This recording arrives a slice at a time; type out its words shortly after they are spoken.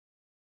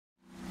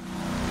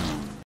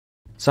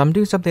So I'm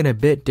doing something a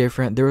bit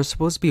different. There was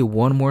supposed to be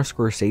one more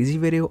Scorsese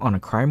video on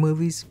crime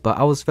movies, but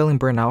I was feeling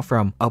burnt out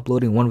from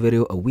uploading one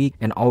video a week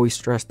and always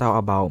stressed out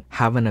about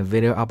having a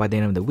video out by the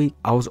end of the week.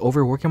 I was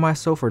overworking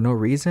myself for no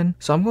reason,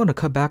 so I'm going to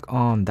cut back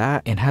on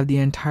that and have the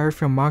entire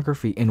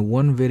filmography in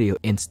one video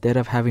instead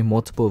of having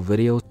multiple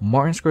videos.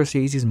 Martin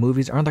Scorsese's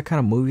movies aren't the kind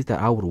of movies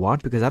that I would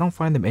watch because I don't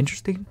find them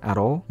interesting at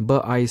all,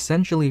 but I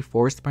essentially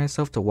forced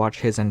myself to watch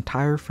his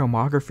entire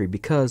filmography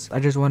because I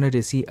just wanted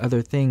to see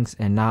other things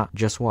and not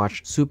just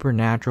watch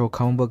supernatural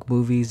comic book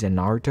movies and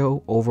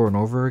Naruto over and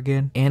over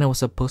again. And it was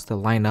supposed to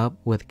line up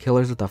with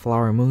Killers of the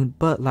Flower Moon,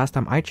 but last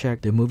time I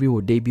checked, the movie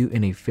will debut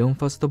in a film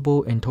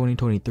festival in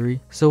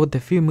 2023. So with the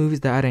few movies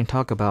that I didn't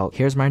talk about,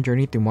 here's my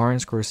journey through Martin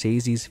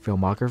Scorsese's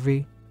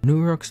filmography.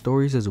 New York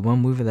Stories is one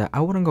movie that I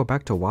wouldn't go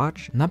back to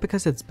watch, not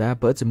because it's bad,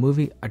 but it's a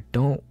movie I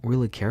don't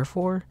really care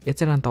for.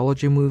 It's an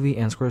anthology movie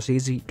and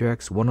Scorsese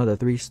directs one of the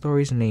 3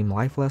 stories named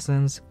Life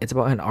Lessons. It's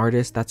about an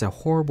artist that's a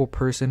horrible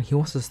person. He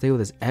wants to stay with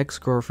his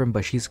ex-girlfriend,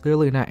 but she's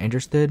clearly not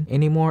interested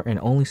anymore and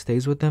only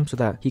stays with him so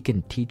that he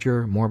can teach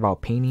her more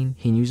about painting.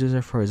 He uses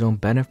her for his own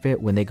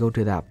benefit when they go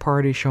to that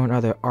party showing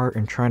other art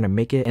and trying to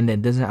make it, and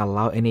then doesn't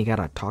allow any guy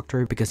to talk to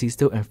her because he's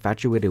still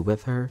infatuated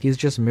with her. He's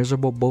just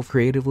miserable both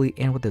creatively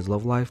and with his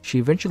love life. She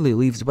eventually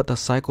leaves, but the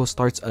cycle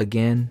starts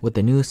again with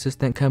the new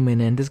assistant coming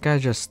in. This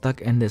guy's just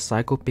stuck in this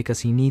cycle because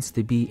he needs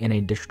to be in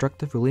a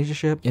destructive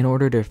relationship in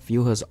order to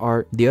fuel his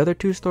art. The other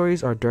 2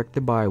 stories are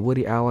directed by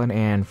Woody Allen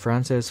and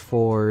Francis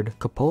Ford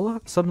Coppola,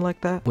 something like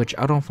that, which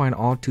I don't find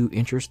all too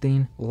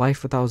interesting.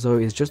 Life Without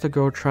Zoe is just a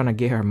girl trying to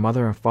get her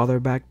mother and father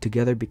back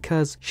together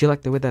because she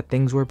liked the way that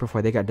things were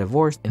before they got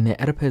divorced, and the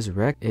Oedipus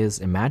Rex is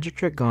a magic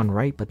trick gone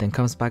right, but then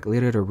comes back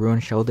later to ruin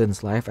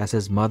Sheldon's life as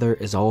his mother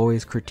is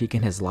always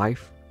critiquing his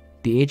life.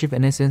 The Age of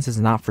Innocence is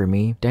not for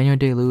me. Daniel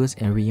Day-Lewis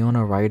and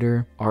Winona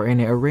Ryder are in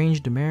an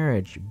arranged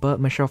marriage,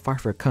 but Michelle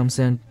Pfeiffer comes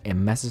in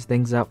and messes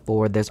things up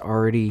for this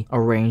already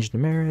arranged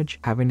marriage.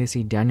 Having to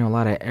see Daniel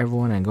lie to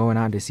everyone and going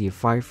out to see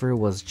Pfeiffer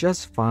was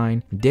just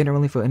fine. Didn't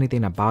really feel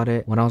anything about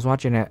it. When I was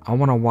watching it, I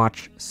want to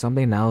watch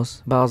something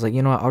else, but I was like,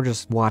 you know what, I'll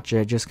just watch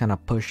it, just kind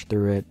of push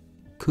through it.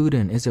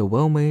 Kuden is a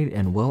well-made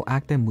and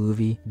well-acted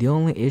movie. The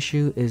only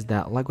issue is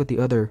that, like with the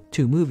other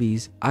 2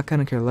 movies, I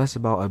couldn't care less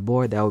about a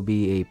boy that would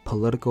be a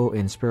political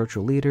and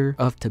spiritual leader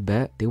of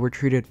Tibet. They were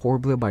treated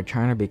horribly by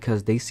China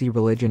because they see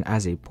religion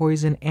as a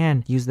poison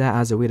and use that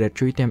as a way to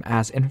treat them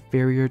as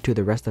inferior to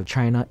the rest of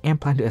China and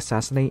plan to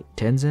assassinate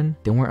Tenzin.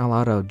 They weren't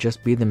allowed to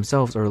just be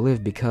themselves or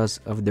live because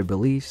of their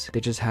beliefs.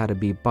 They just had to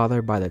be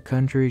bothered by the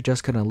country,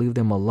 just couldn't leave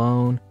them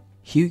alone.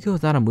 Hugo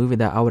is not a movie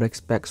that I would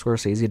expect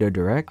Scorsese to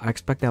direct. I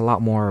expected a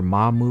lot more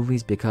mob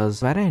movies because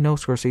if I didn't know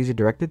Scorsese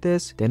directed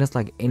this, then it's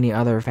like any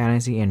other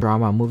fantasy and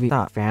drama movie.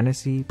 Not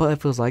fantasy, but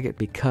it feels like it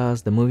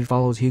because the movie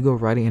follows Hugo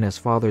writing in his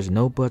father's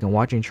notebook and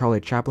watching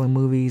Charlie Chaplin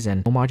movies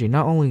and homaging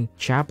not only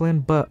Chaplin,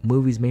 but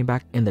movies made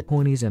back in the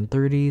 20s and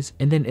 30s.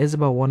 And then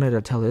Isabel wanted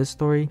to tell his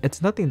story.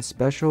 It's nothing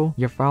special.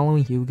 You're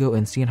following Hugo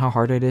and seeing how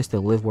hard it is to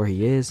live where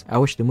he is. I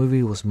wish the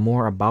movie was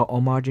more about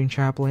homaging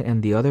Chaplin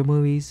and the other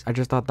movies. I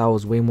just thought that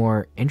was way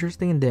more interesting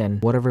than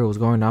whatever was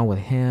going on with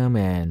him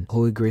and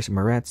Chloe Grace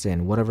Moretz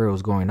and whatever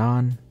was going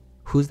on.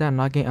 Who's That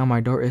Knocking on My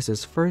Door is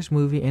his first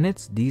movie and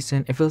it's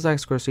decent. It feels like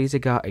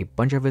Scorsese got a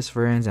bunch of his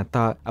friends and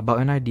thought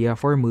about an idea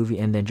for a movie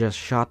and then just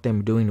shot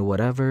them doing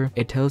whatever.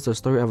 It tells the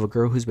story of a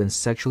girl who's been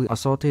sexually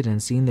assaulted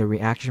and seeing the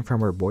reaction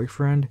from her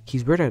boyfriend.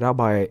 He's weirded out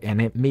by it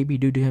and it may be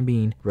due to him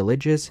being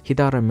religious. He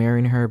thought of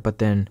marrying her, but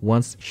then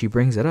once she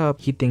brings it up,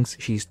 he thinks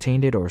she's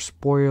tainted or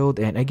spoiled,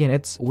 and again,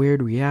 it's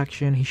weird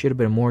reaction. He should have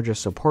been more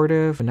just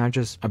supportive and not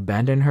just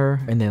abandon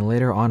her and then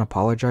later on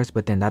apologize,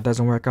 but then that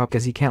doesn't work out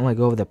because he can't let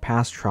go of the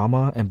past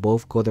trauma and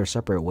both go their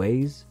separate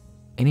ways.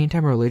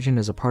 Anytime religion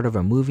is a part of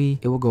a movie,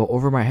 it will go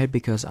over my head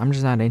because I'm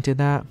just not into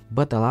that.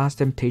 But The Last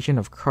Temptation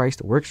of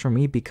Christ works for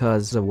me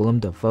because of Willem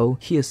Dafoe.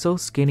 He is so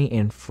skinny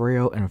and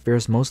frail and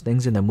fears most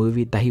things in the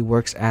movie that he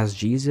works as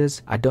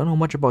Jesus. I don't know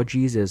much about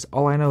Jesus.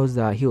 All I know is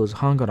that he was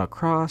hung on a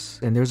cross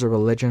and there's a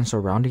religion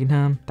surrounding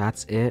him.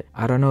 That's it.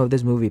 I don't know if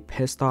this movie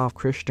pissed off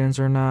Christians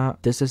or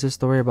not. This is a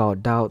story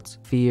about doubts,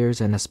 fears,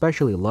 and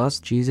especially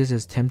lust. Jesus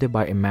is tempted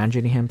by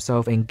imagining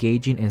himself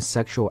engaging in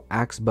sexual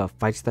acts but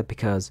fights that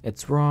because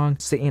it's wrong.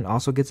 Satan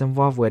also gets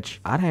involved, which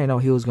I didn't know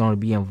he was going to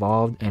be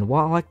involved. And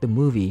while I like the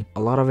movie,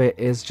 a lot of it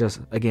is just,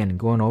 again,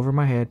 going over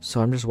my head.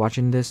 So I'm just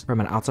watching this from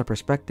an outside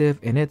perspective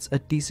and it's a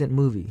decent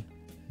movie.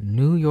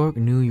 New York,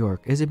 New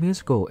York is a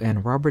musical,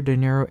 and Robert De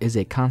Niro is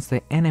a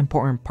constant and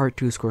important part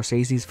to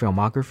Scorsese's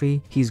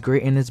filmography. He's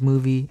great in this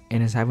movie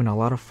and is having a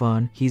lot of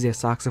fun. He's a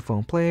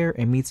saxophone player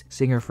and meets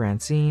singer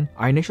Francine.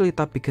 I initially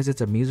thought because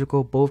it's a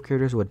musical, both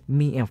characters would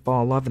meet and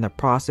fall in love in the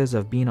process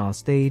of being on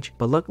stage,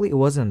 but luckily it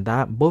wasn't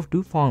that. Both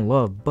do fall in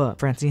love, but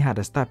Francine had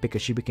to stop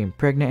because she became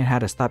pregnant and had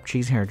to stop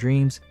chasing her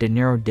dreams. De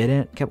Niro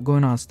didn't, kept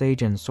going on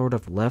stage and sort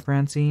of left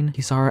Francine.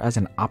 He saw her as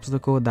an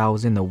obstacle that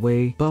was in the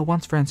way, but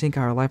once Francine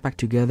got her life back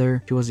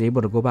together, she was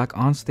able to go back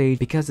on stage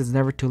because it's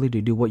never too late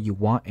to do what you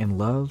want and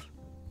love.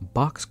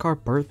 Boxcar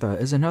Bertha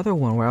is another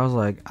one where I was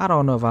like, I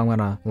don't know if I'm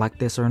gonna like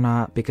this or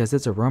not because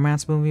it's a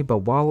romance movie, but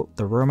while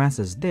the romance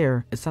is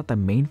there, it's not the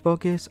main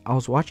focus. I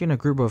was watching a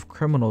group of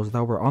criminals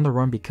that were on the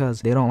run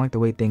because they don't like the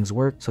way things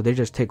work, so they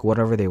just take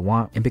whatever they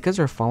want, and because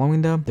they're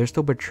following them, they're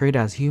still portrayed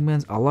as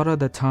humans. A lot of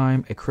the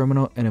time, a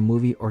criminal in a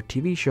movie or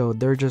TV show,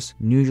 they're just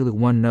usually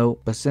one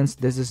note, but since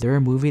this is their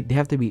movie, they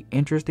have to be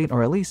interesting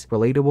or at least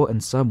relatable in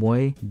some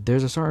way.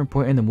 There's a certain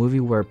point in the movie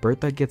where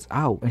Bertha gets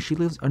out and she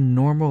lives a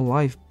normal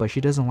life, but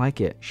she doesn't like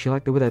it. She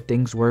liked the way that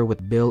things were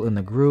with Bill in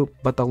the group,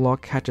 but the law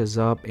catches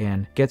up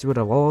and gets rid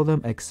of all of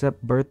them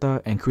except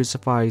Bertha and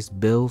crucifies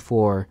Bill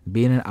for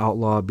being an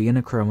outlaw, being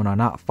a criminal,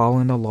 not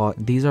following the law.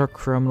 These are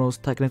criminals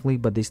technically,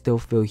 but they still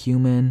feel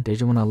human. They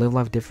just want to live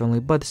life differently,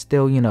 but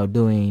still, you know,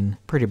 doing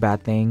pretty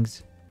bad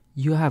things.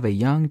 You have a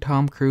young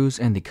Tom Cruise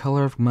in The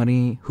Color of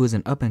Money who is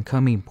an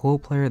up-and-coming pool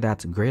player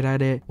that's great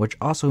at it, which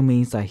also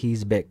means that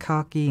he's a bit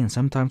cocky and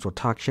sometimes will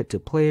talk shit to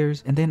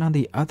players. And then on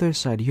the other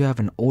side, you have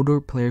an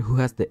older player who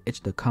has the itch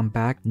to come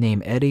back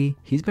named Eddie.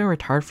 He's been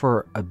retired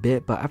for a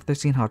bit, but after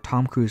seeing how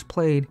Tom Cruise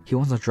played, he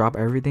wants to drop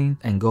everything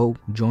and go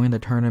join the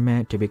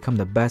tournament to become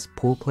the best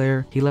pool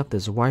player. He left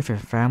his wife and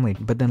family,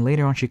 but then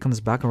later on she comes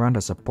back around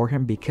to support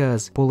him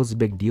because pool is a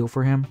big deal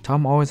for him.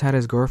 Tom always had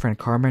his girlfriend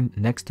Carmen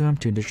next to him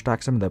to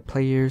distract some of the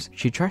players.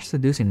 She tries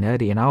seducing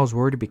Eddie, and I was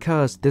worried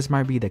because this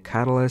might be the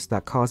catalyst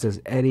that causes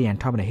Eddie and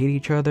Tom to hate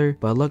each other,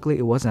 but luckily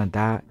it wasn't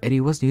that.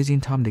 Eddie was using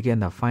Tom to get in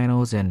the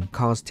finals and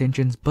cause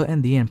tensions, but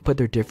in the end put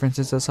their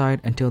differences aside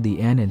until the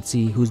end and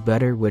see who's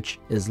better, which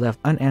is left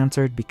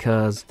unanswered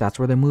because that's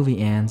where the movie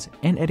ends.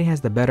 And Eddie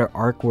has the better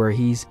arc where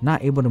he's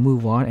not able to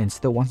move on and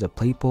still wants to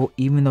play pool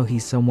even though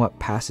he's somewhat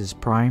past his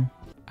prime.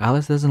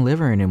 Alice doesn't live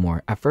here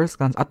anymore. At first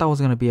glance, I thought it was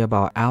going to be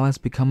about Alice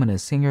becoming a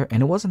singer,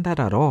 and it wasn't that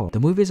at all. The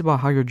movie is about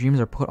how your dreams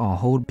are put on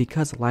hold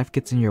because life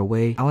gets in your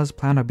way. Alice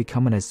planned on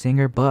becoming a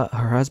singer, but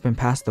her husband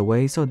passed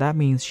away, so that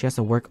means she has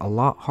to work a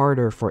lot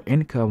harder for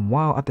income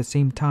while at the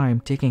same time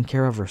taking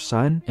care of her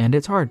son. And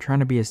it's hard trying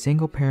to be a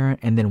single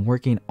parent and then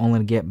working only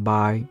to get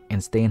by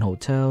and stay in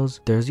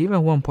hotels. There's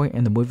even one point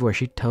in the movie where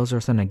she tells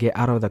her son to get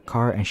out of the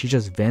car and she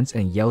just vents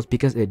and yells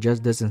because it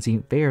just doesn't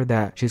seem fair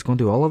that she's going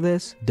through all of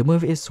this. The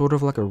movie is sort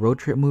of like a road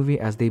trip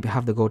movie as they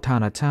have to go town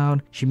to town.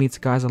 She meets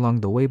guys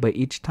along the way, but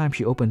each time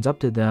she opens up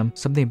to them,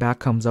 something bad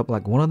comes up,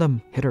 like one of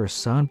them hit her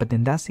son, but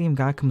then that same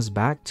guy comes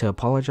back to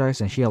apologize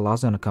and she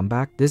allows them to come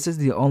back. This is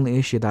the only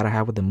issue that I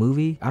have with the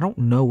movie. I don't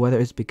know whether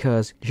it's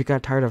because she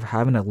got tired of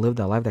having to live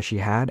the life that she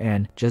had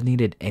and just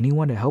needed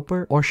anyone to help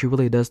her, or she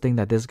really does think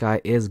that this guy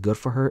is good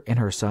for her and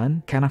her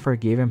son. Kind of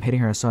forgave him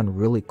hitting her son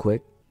really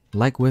quick.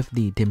 Like with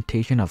the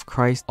Temptation of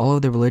Christ, all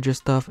of the religious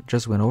stuff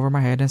just went over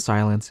my head in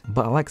silence,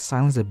 but I like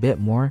silence a bit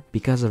more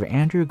because of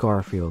Andrew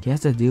Garfield. He has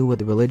to deal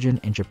with religion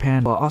in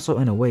Japan, but also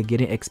in a way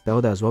getting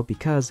expelled as well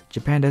because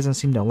Japan doesn't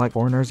seem to like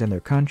foreigners in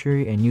their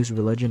country and use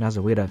religion as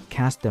a way to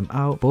cast them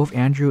out. Both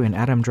Andrew and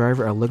Adam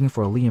Driver are looking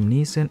for Liam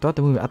Neeson. Throughout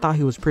the movie, I thought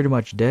he was pretty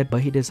much dead, but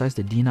he decides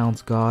to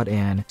denounce God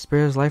and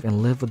spare his life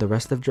and live with the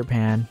rest of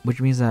Japan, which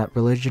means that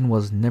religion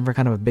was never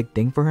kind of a big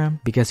thing for him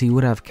because he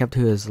would have kept to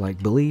his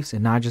beliefs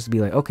and not just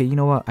be like, okay, you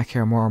know what, I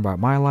care more about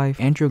my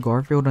life. Andrew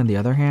Garfield, on the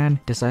other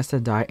hand, decides to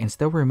die and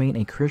still remain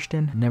a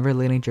Christian, never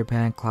letting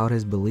Japan cloud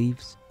his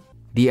beliefs.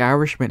 The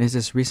Irishman is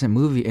this recent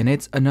movie, and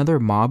it's another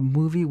mob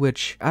movie,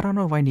 which I don't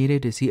know if I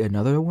needed to see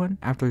another one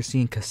after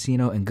seeing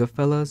Casino and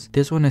Goodfellas.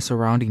 This one is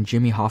surrounding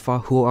Jimmy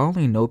Hoffa, who I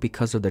only know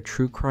because of the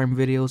true crime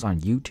videos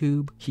on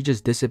YouTube. He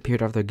just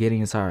disappeared after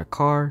getting inside a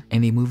car,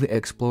 and the movie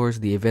explores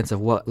the events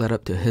of what led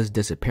up to his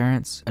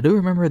disappearance. I do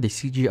remember the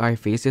CGI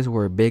faces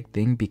were a big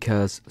thing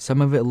because some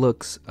of it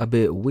looks a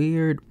bit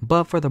weird,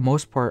 but for the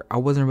most part, I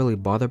wasn't really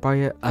bothered by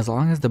it. As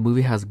long as the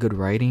movie has good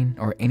writing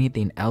or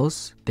anything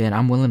else, then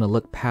I'm willing to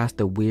look past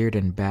the weird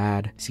and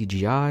bad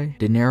CGI.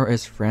 De Niro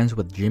is friends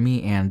with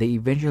Jimmy and they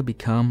eventually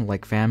become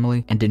like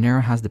family, and De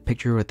Niro has the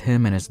picture with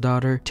him and his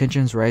daughter.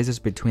 Tensions rises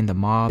between the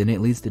mob, then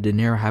it leads to De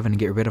Niro having to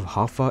get rid of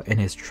Hoffa and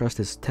his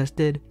trust is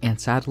tested, and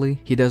sadly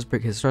he does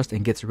break his trust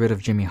and gets rid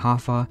of Jimmy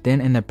Hoffa.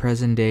 Then in the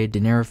present day, De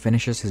Niro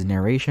finishes his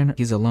narration.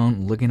 He's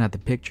alone looking at the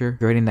picture,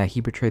 writing that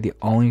he betrayed the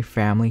only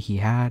family he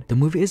had. The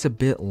movie is a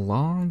bit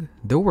long.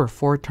 There were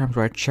 4 times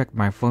where I checked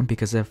my phone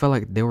because I felt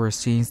like there were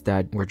scenes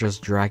that were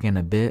just dragging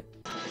a bit.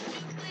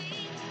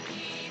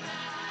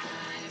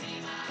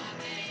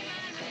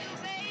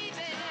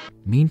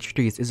 Mean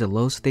Streets is a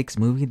low-stakes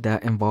movie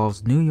that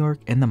involves New York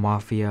and the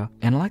mafia,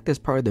 and I like this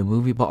part of the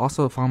movie, but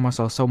also found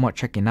myself somewhat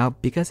checking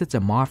out because it's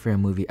a mafia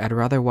movie. I'd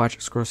rather watch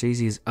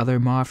Scorsese's other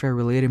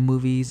mafia-related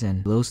movies,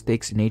 and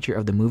low-stakes nature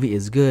of the movie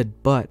is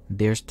good, but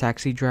there's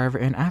Taxi Driver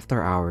and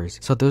After Hours,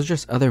 so those are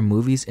just other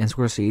movies in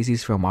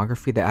Scorsese's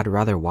filmography that I'd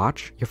rather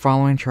watch. You're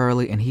following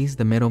Charlie, and he's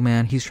the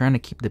middleman. He's trying to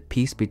keep the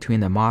peace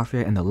between the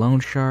mafia and the loan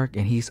shark,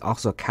 and he's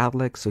also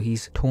Catholic, so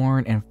he's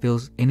torn and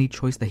feels any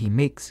choice that he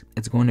makes,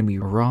 it's going to be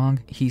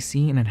wrong. He's seen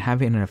seen and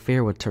having an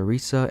affair with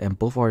Teresa, and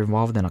both are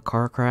involved in a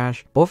car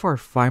crash. Both are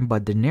fine,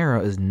 but De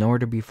Niro is nowhere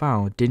to be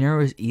found. De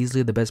Niro is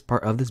easily the best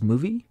part of this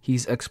movie.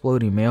 He's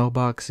exploding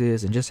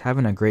mailboxes and just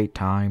having a great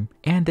time.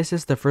 And this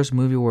is the first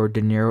movie where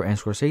De Niro and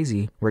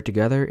Scorsese were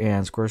together,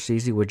 and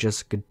Scorsese would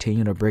just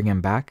continue to bring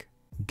him back.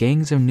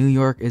 Gangs of New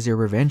York is a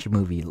revenge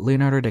movie.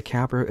 Leonardo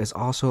DiCaprio is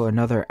also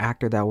another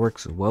actor that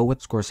works well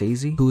with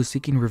Scorsese, who is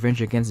seeking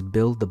revenge against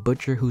Bill the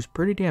Butcher, who's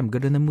pretty damn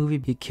good in the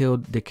movie. He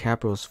killed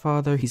DiCaprio's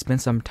father. He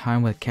spent some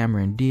time with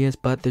Cameron Diaz,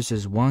 but there's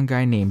this one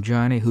guy named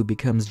Johnny who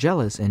becomes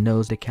jealous and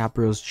knows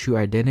DiCaprio's true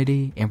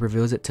identity and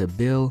reveals it to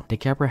Bill.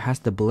 DiCaprio has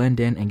to blend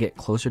in and get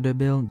closer to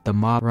Bill. The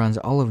mob runs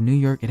all of New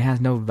York. It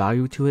has no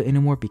value to it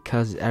anymore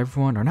because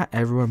everyone, or not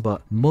everyone,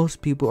 but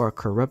most people are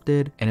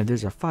corrupted, and if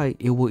there's a fight,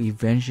 it will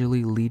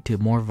eventually lead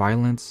to more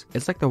violence.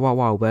 It's like the Wild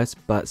Wild West,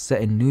 but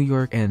set in New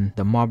York, and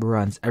the mob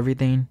runs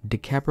everything.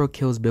 DiCaprio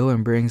kills Bill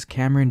and brings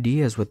Cameron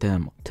Diaz with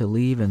him to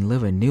leave and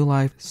live a new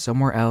life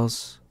somewhere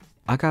else.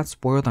 I got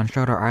spoiled on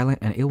Shutter Island,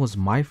 and it was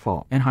my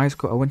fault. In high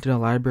school, I went to the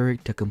library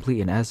to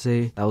complete an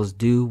essay that was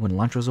due when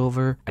lunch was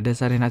over. I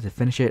decided not to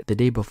finish it the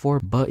day before,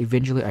 but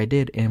eventually I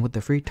did, and with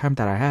the free time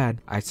that I had,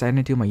 I signed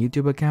into my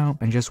YouTube account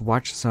and just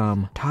watched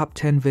some top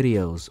 10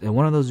 videos, and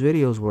one of those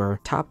videos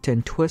were top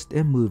 10 twists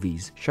in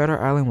movies. Shutter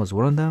Island was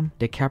one of them.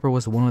 DiCaprio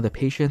was one of the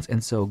patients,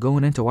 and so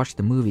going in to watch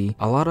the movie,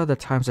 a lot of the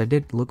times I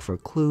did look for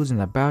clues in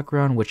the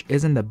background, which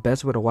isn't the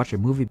best way to watch a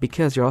movie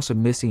because you're also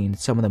missing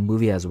some of the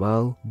movie as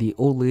well. The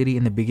old lady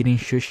in the beginning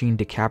shushing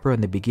DiCaprio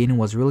in the beginning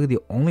was really the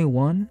only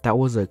one that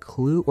was a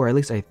clue, or at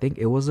least I think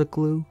it was a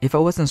clue. If I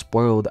wasn't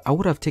spoiled, I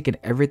would have taken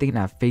everything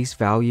at face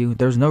value.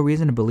 There's no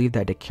reason to believe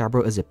that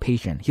DiCaprio is a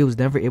patient. He was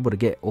never able to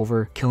get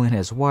over killing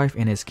his wife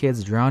and his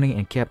kids drowning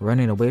and kept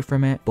running away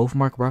from it. Both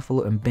Mark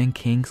Ruffalo and Ben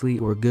Kingsley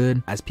were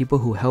good as people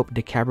who helped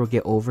DiCaprio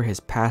get over his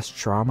past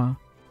trauma.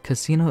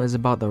 Casino is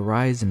about the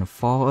rise and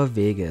fall of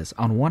Vegas.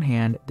 On one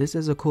hand, this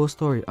is a cool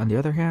story. On the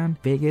other hand,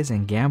 Vegas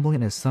and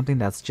gambling is something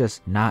that's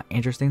just not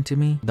interesting to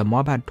me. The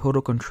mob had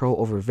total control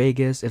over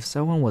Vegas. If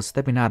someone was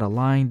stepping out of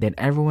line, then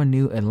everyone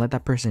knew and let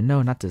that person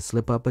know not to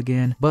slip up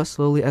again. But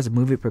slowly as the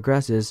movie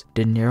progresses,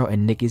 De Niro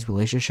and Nikki's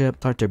relationship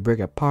start to break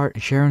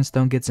apart. Sharon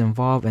Stone gets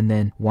involved, and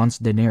then once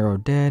De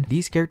Niro dead,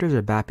 these characters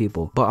are bad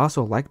people, but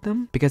also like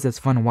them because it's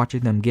fun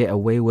watching them get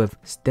away with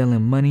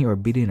stealing money or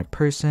beating a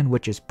person,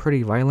 which is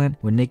pretty violent.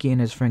 When Nicky and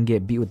his friend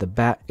get beat with a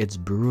bat, it's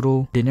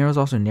brutal. De Niro's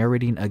also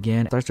narrating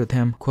again. It starts with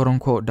him quote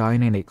unquote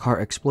dying in a car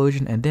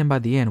explosion, and then by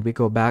the end we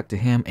go back to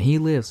him and he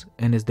lives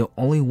and is the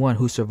only one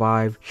who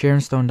survived.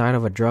 Sharon Stone died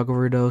of a drug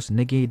overdose.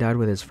 Nicky died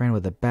with his friend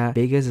with a bat.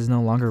 Vegas is no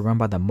longer run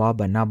by the mob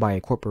but now by a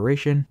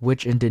corporation,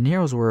 which in De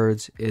Niro's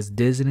words is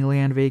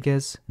Disneyland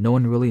Vegas. No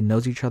one really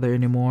knows each other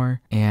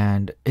anymore,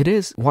 and it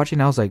is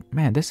watching I was like,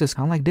 man, this is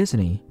kind of like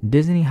Disney.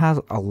 Disney has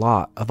a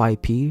lot of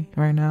IP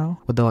right now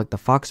with the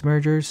Fox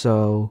merger,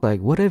 so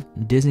like what if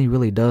Disney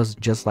really does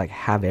just like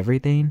have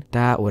everything?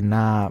 That would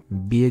not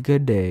be a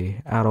good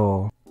day at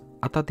all.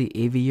 I thought The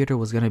Aviator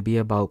was gonna be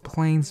about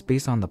planes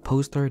based on the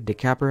poster.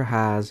 DiCaprio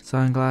has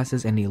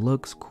sunglasses and he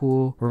looks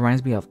cool.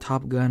 Reminds me of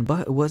Top Gun,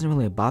 but it wasn't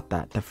really about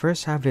that. The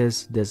first half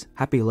is this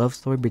happy love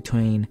story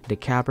between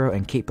DiCaprio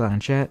and Cate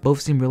Blanchett.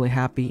 Both seem really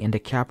happy and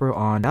DiCaprio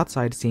on the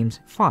outside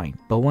seems fine.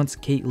 But once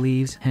Cate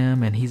leaves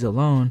him and he's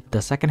alone,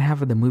 the second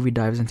half of the movie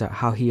dives into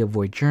how he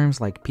avoids germs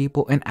like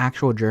people and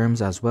actual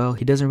germs as well.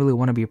 He doesn't really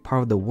want to be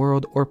part of the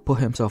world or put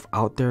himself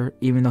out there,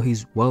 even though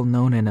he's well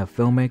known and a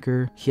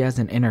filmmaker. He has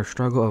an inner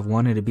struggle of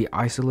wanting to be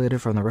isolated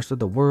from the rest of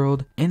the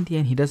world. In the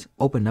end, he does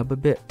open up a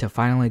bit to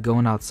finally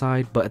going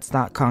outside, but it's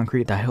not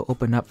concrete that he'll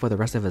open up for the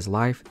rest of his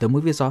life. The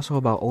movie is also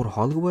about old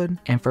Hollywood,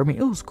 and for me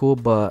it was cool,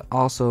 but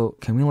also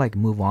can we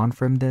move on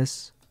from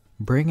this?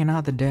 Bringing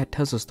Out the Dead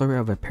tells the story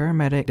of a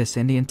paramedic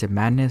descending into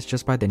madness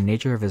just by the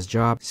nature of his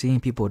job, seeing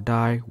people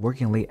die,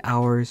 working late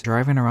hours,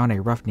 driving around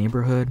a rough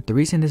neighborhood. The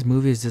reason this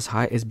movie is this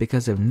high is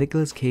because of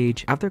Nicolas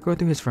Cage. After going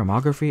through his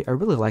filmography, I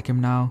really like him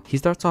now. He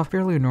starts off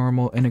fairly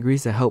normal and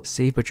agrees to help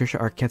save Patricia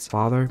Arquette's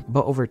father,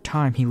 but over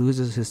time he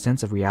loses his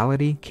sense of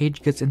reality.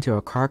 Cage gets into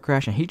a car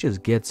crash and he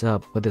just gets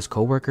up with his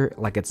coworker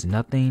like it's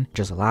nothing,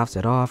 just laughs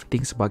it off,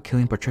 thinks about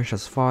killing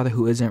Patricia's father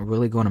who isn't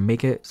really going to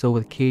make it. So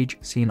with Cage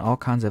seeing all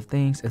kinds of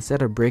things,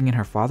 instead of bringing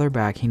her father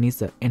back, he needs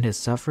to end his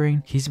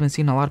suffering. He's been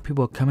seeing a lot of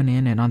people coming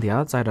in and on the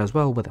outside as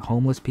well with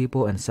homeless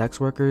people and sex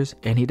workers,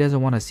 and he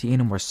doesn't want to see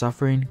any more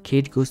suffering.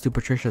 Cage goes to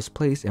Patricia's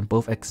place and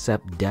both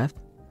accept death.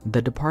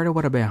 The Departed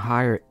would have been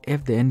higher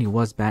if the ending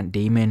was Matt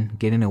Damon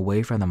getting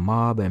away from the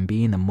mob and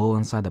being the mole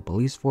inside the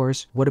police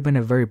force. Would have been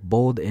a very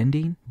bold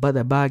ending, but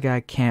the bad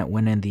guy can't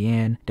win in the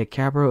end.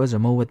 DiCaprio is a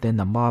mole within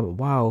the mob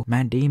while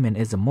Matt Damon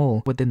is a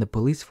mole within the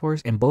police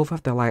force, and both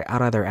have to lie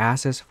out of their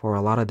asses for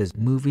a lot of this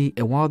movie.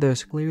 And while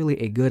there's clearly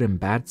a good and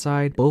bad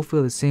side, both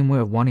feel the same way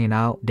of wanting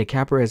out.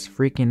 DiCaprio is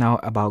freaking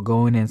out about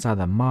going inside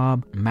the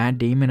mob. Matt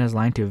Damon is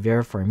lying to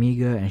Vera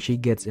Farmiga and she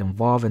gets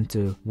involved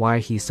into why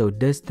he's so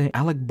distant.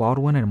 Alec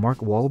Baldwin and Mark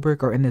Wahlberg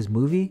Wahlberg are in this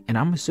movie, and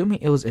I'm assuming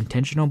it was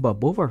intentional, but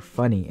both are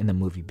funny in the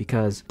movie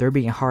because they're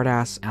being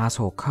hard-ass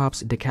asshole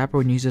cops.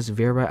 DiCaprio uses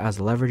Vera as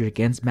leverage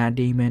against Matt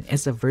Damon and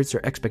subverts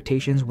their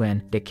expectations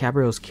when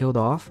DiCaprio is killed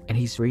off and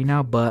he's free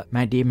now, but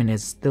Matt Damon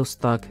is still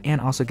stuck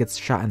and also gets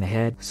shot in the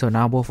head. So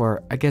now both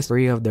are, I guess,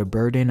 free of the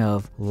burden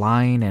of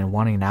lying and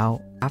wanting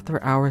out.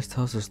 After Hours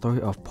tells the story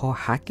of Paul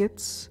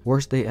Hackett's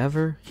worst day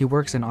ever. He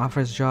works an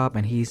office job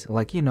and he's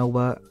like, you know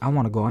what, I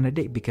want to go on a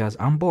date because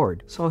I'm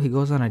bored. So he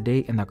goes on a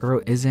date and the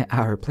girl isn't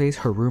at her place,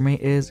 her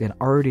roommate is, and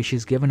already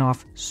she's giving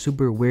off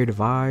super weird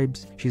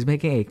vibes. She's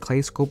making a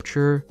clay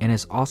sculpture and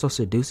is also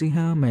seducing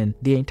him, and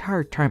the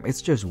entire time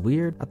it's just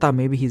weird. I thought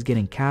maybe he's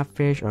getting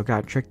catfish or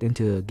got tricked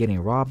into getting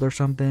robbed or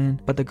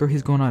something, but the girl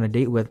he's going on a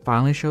date with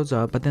finally shows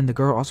up, but then the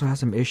girl also has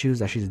some issues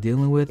that she's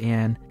dealing with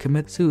and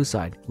commits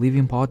suicide,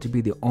 leaving Paul to be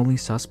the only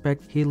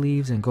suspect. He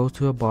leaves and goes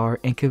to a bar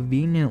and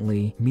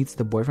conveniently meets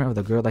the boyfriend of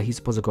the girl that he's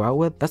supposed to go out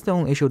with. That's the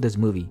only issue with this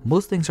movie.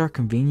 Most things are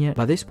convenient.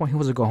 By this point he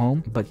wants to go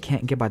home but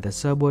can't get by the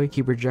subway.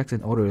 He rejects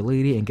an older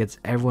lady and gets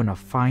everyone to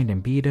find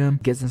and beat him.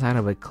 Gets inside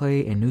of a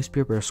clay and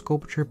newspaper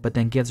sculpture but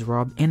then gets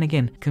robbed, and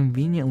again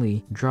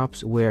conveniently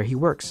drops where he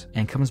works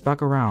and comes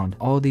back around.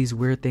 All these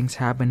weird things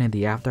happen in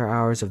the after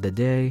hours of the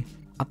day.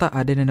 I thought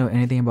I didn't know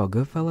anything about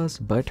Goodfellas,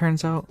 but it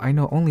turns out I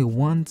know only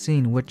one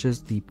scene, which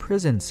is the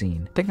prison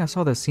scene. I think I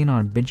saw the scene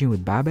on Binging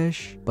with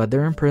Babish, but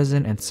they're in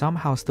prison and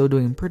somehow still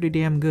doing pretty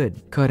damn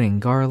good. Cutting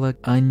garlic,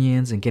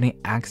 onions, and getting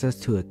access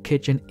to a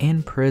kitchen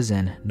in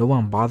prison. No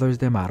one bothers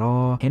them at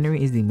all.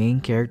 Henry is the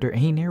main character and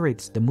he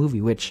narrates the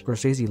movie, which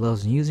Scorsese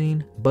loves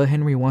using, but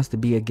Henry wants to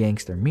be a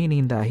gangster,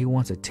 meaning that he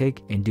wants to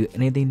take and do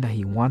anything that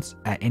he wants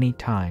at any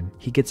time.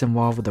 He gets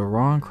involved with the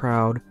wrong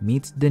crowd,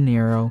 meets De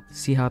Niro,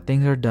 see how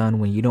things are done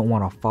when you don't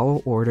want to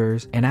follow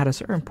orders, and at a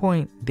certain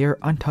point they're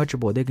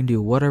untouchable. They can do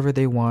whatever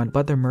they want,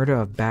 but the murder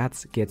of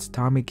Bats gets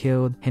Tommy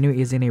killed. Henry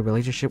is in a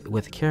relationship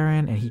with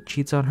Karen and he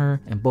cheats on her,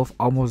 and both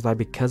almost die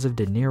because of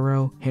De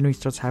Niro. Henry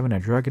starts having a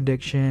drug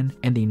addiction,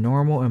 and the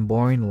normal and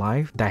boring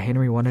life that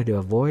Henry wanted to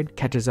avoid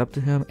catches up to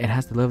him and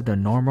has to live the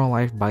normal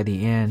life by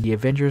the end. The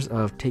adventures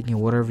of taking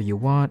whatever you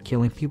want,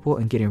 killing people,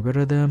 and getting rid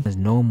of them is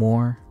no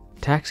more.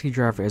 Taxi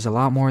Driver is a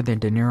lot more than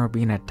De Niro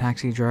being a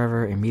taxi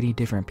driver and meeting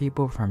different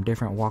people from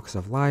different walks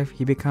of life.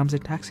 He becomes a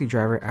taxi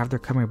driver after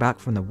coming back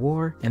from the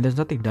war, and there's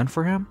nothing done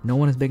for him. No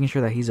one is making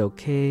sure that he's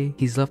okay.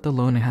 He's left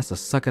alone and has to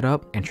suck it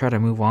up and try to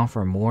move on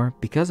for more.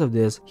 Because of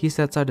this, he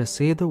sets out to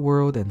save the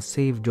world and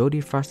save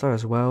Jodie Foster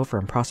as well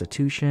from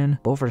prostitution.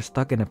 Both are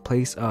stuck in a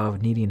place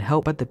of needing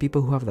help, but the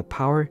people who have the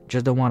power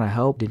just don't want to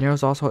help. De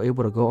Niro's also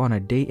able to go on a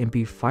date and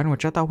be fine,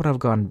 which I thought would have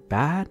gone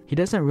bad. He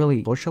doesn't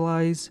really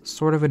socialize,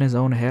 sort of in his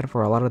own head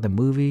for a lot of the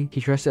movie.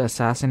 He tries to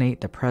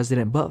assassinate the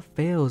president but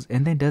fails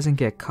and then doesn't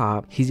get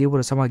caught. He's able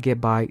to somehow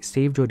get by,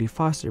 save Jodie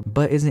Foster,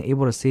 but isn't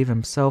able to save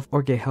himself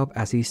or get help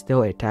as he's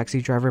still a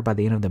taxi driver by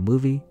the end of the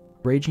movie.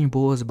 Raging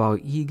Bull is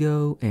about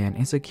ego and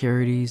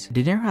insecurities.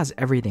 De Niro has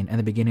everything in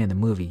the beginning of the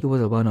movie. He was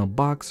a well-known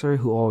boxer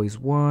who always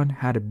won,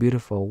 had a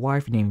beautiful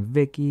wife named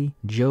Vicky.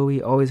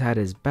 Joey always had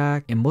his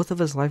back, and most of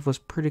his life was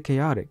pretty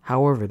chaotic.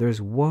 However, there's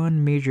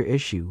one major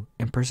issue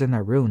and person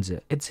that ruins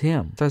it. It's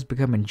him. Starts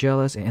becoming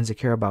jealous and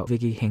insecure about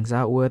Vicky hangs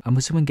out with. I'm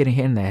assuming getting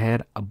hit in the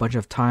head a bunch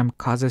of time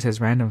causes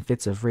his random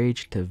fits of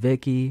rage to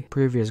Vicky,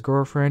 previous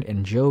girlfriend,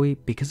 and Joey.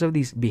 Because of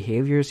these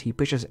behaviors, he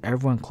pushes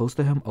everyone close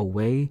to him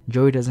away.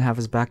 Joey doesn't have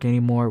his back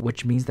anymore,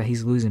 which means that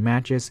he's losing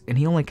matches, and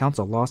he only counts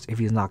a loss if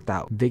he's knocked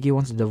out. Vicky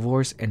wants a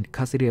divorce and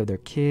custody of their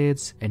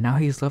kids, and now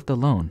he's left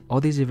alone.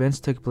 All these events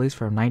took place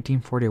from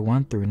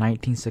 1941 through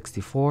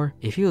 1964.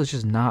 If he was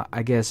just not,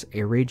 I guess,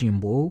 a raging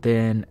bull,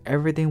 then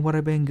everything would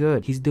have been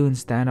good. He's doing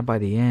stand-up by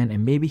the end,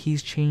 and maybe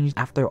he's changed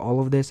after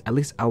all of this. At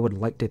least I would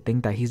like to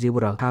think that he's able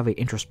to have an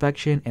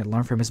introspection and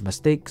learn from his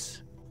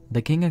mistakes.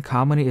 The king of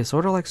comedy is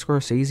sort of like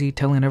Scorsese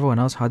telling everyone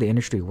else how the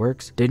industry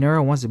works. De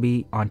Niro wants to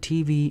be on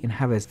TV and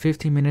have his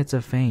 15 minutes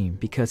of fame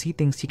because he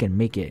thinks he can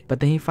make it. But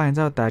then he finds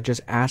out that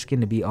just asking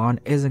to be on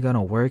isn't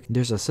gonna work.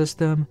 There's a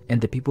system and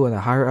the people in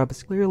the higher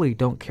ups clearly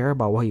don't care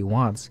about what he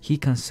wants. He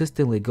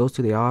consistently goes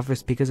to the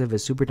office because of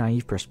his super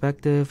naive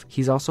perspective.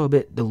 He's also a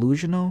bit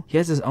delusional. He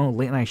has his own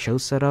late night show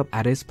set up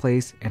at his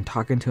place and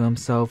talking to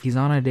himself. He's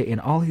on a date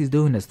and all he's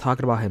doing is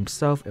talking about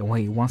himself and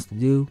what he wants to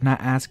do,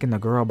 not asking the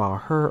girl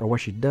about her or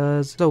what she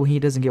does. So when he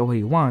doesn't get what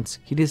he wants,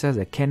 he decides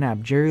to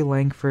kidnap Jerry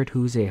Langford,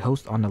 who's a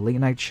host on the late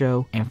night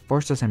show, and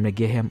forces him to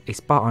get him a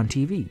spot on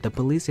TV. The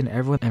police and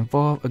everyone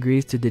involved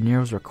agrees to De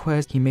Niro's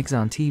request. He makes it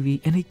on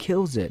TV and he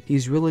kills it.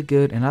 He's really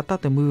good, and I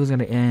thought the movie was going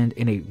to end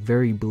in a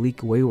very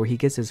bleak way where he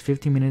gets his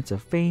 15 minutes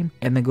of fame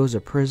and then goes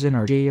to prison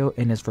or jail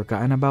and is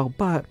forgotten about,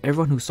 but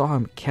everyone who saw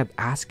him kept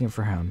asking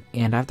for him,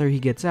 and after he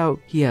gets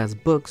out, he has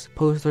books,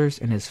 posters,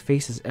 and his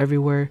face is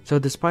everywhere. So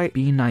despite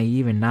being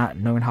naive and not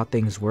knowing how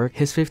things work,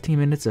 his 15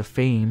 minutes of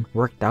fame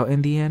worked out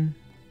in the end.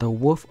 The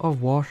Wolf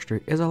of Wall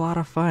Street is a lot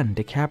of fun.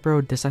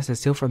 DiCaprio decides to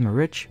steal from the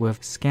rich with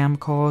scam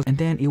calls, and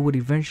then it would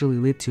eventually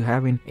lead to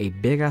having a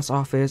big ass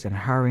office and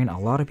hiring a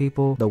lot of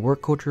people. The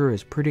work culture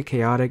is pretty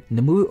chaotic.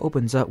 The movie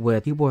opens up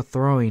with people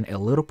throwing a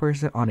little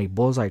person on a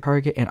bullseye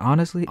target, and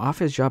honestly,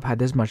 office job had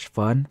this much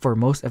fun for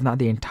most if not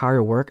the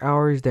entire work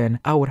hours, then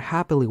I would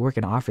happily work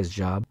an office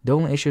job. The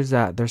only issue is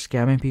that they're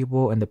scamming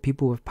people and the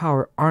people with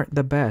power aren't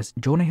the best.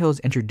 Jonah Hill is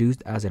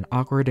introduced as an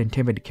awkward and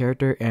timid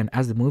character, and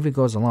as the movie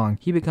goes along,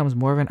 he becomes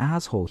more of an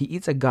asshole. He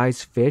eats a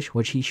guy's fish,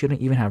 which he shouldn't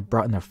even have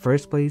brought in the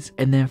first place,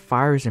 and then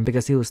fires him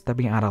because he was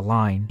stepping out of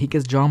line. He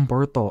gets John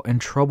Berthel in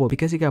trouble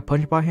because he got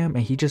punched by him,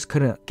 and he just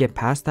couldn't get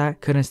past that,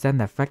 couldn't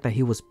stand the fact that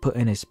he was put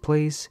in his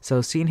place.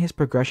 So seeing his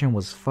progression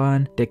was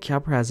fun.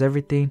 DiCaprio has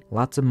everything,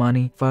 lots of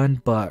money,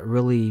 fun but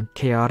really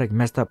chaotic,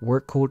 messed up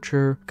work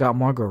culture, got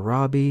Margot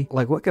Robbie.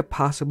 Like, what could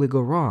possibly go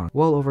wrong?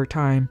 Well, over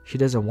time, she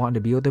doesn't want to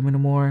be with him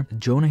anymore.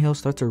 Jonah Hill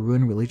starts to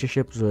ruin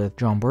relationships with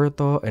John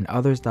Berthel and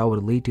others that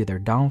would lead to their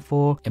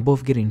downfall, and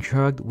both getting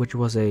drugged, which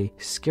was a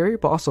scary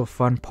but also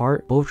fun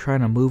part, both trying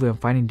to move and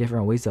finding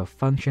different ways to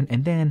function,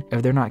 and then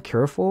if they're not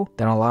careful,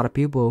 then a lot of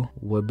people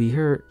would be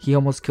hurt. He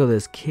almost killed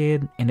his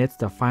kid, and it's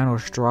the final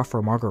straw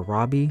for Margot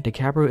Robbie.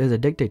 DiCaprio is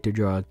addicted to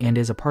drugs and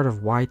is a part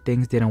of why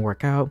things didn't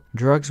work out.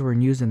 Drugs were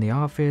used in the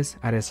office,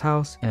 at his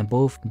house, and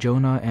both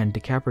Jonah and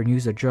DiCaprio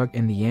used the drug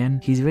in the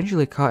end. He's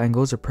eventually caught and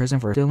goes to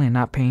prison for stealing and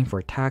not paying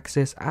for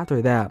taxes.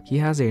 After that, he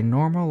has a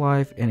normal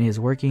life and is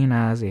working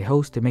as a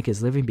host to make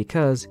his living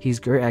because he's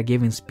great at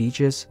giving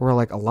speeches or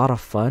like a lot of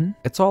fun.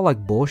 It's all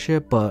like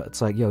bullshit, but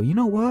it's like, yo, you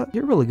know what?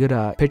 You're really good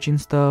at pitching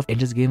stuff and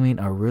just giving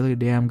a really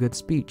damn good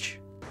speech.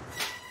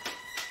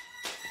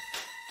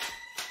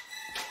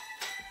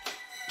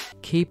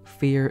 Cape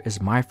Fear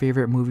is my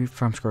favorite movie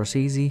from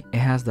Scorsese. It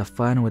has the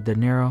fun with De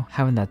Niro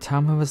having the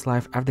time of his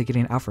life after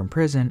getting out from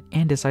prison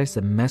and decides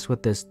to mess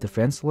with this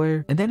defense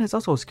lawyer. And then it's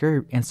also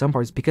scary in some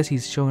parts because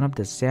he's showing up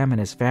to Sam and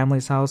his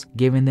family's house,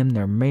 giving them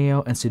their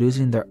mail and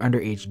seducing their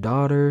underage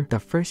daughter. The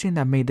first thing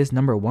that made this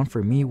 #1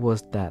 for me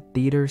was that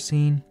theater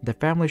scene. The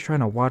family's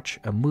trying to watch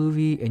a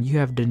movie and you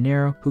have De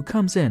Niro who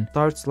comes in,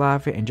 starts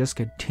laughing, and just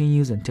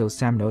continues until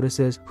Sam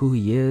notices who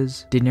he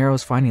is. De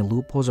Niro's finding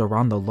loopholes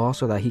around the law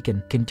so that he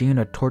can continue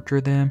to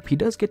torture them. He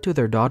does get to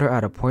their daughter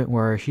at a point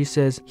where she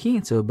says he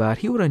ain't so bad,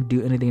 he wouldn't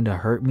do anything to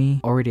hurt me,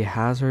 already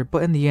has her,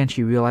 but in the end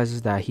she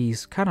realizes that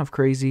he's kind of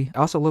crazy. I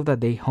also love that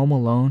they home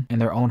alone in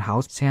their own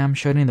house. Sam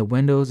shutting the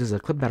windows is a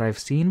clip that I've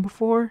seen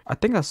before. I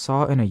think I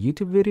saw it in a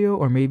YouTube video,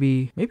 or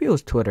maybe it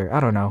was Twitter, I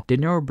don't know. De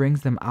Niro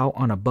brings them out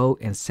on a boat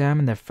and Sam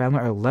and their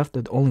family are left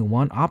with only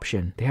one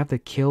option. They have to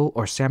kill,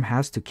 or Sam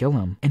has to kill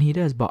him, and he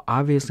does, but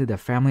obviously the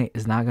family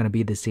is not going to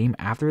be the same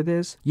after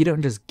this. You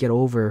don't just get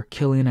over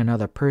killing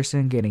another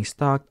person, getting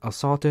stalked,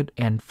 assaulted,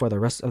 and for the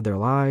rest of their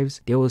lives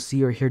they will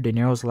see or hear De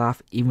Niro's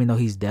laugh even though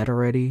he's dead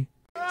already.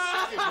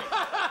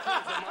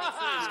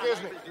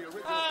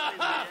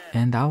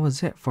 And that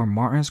was it for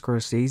Martin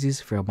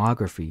Scorsese's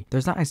filmography.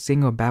 There's not a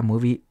single bad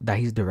movie that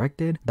he's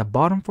directed. The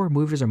bottom 4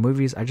 movies are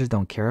movies I just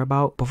don't care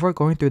about. Before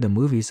going through the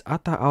movies, I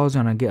thought I was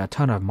gonna get a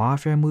ton of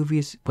mafia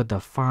movies with the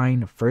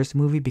fine first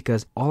movie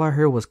because all I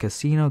heard was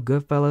Casino,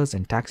 Goodfellas,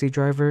 and Taxi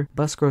Driver.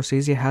 But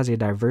Scorsese has a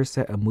diverse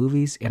set of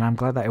movies, and I'm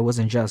glad that it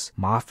wasn't just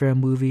mafia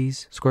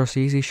movies.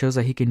 Scorsese shows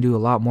that he can do a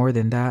lot more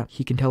than that.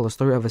 He can tell a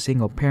story of a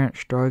single parent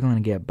struggling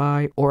to get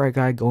by, or a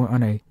guy going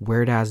on a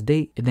weird ass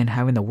date and then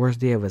having the worst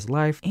day of his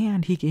life,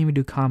 and he can even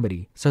do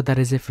comedy. So that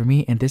is it for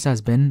me, and this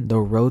has been The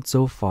Road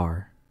So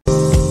Far.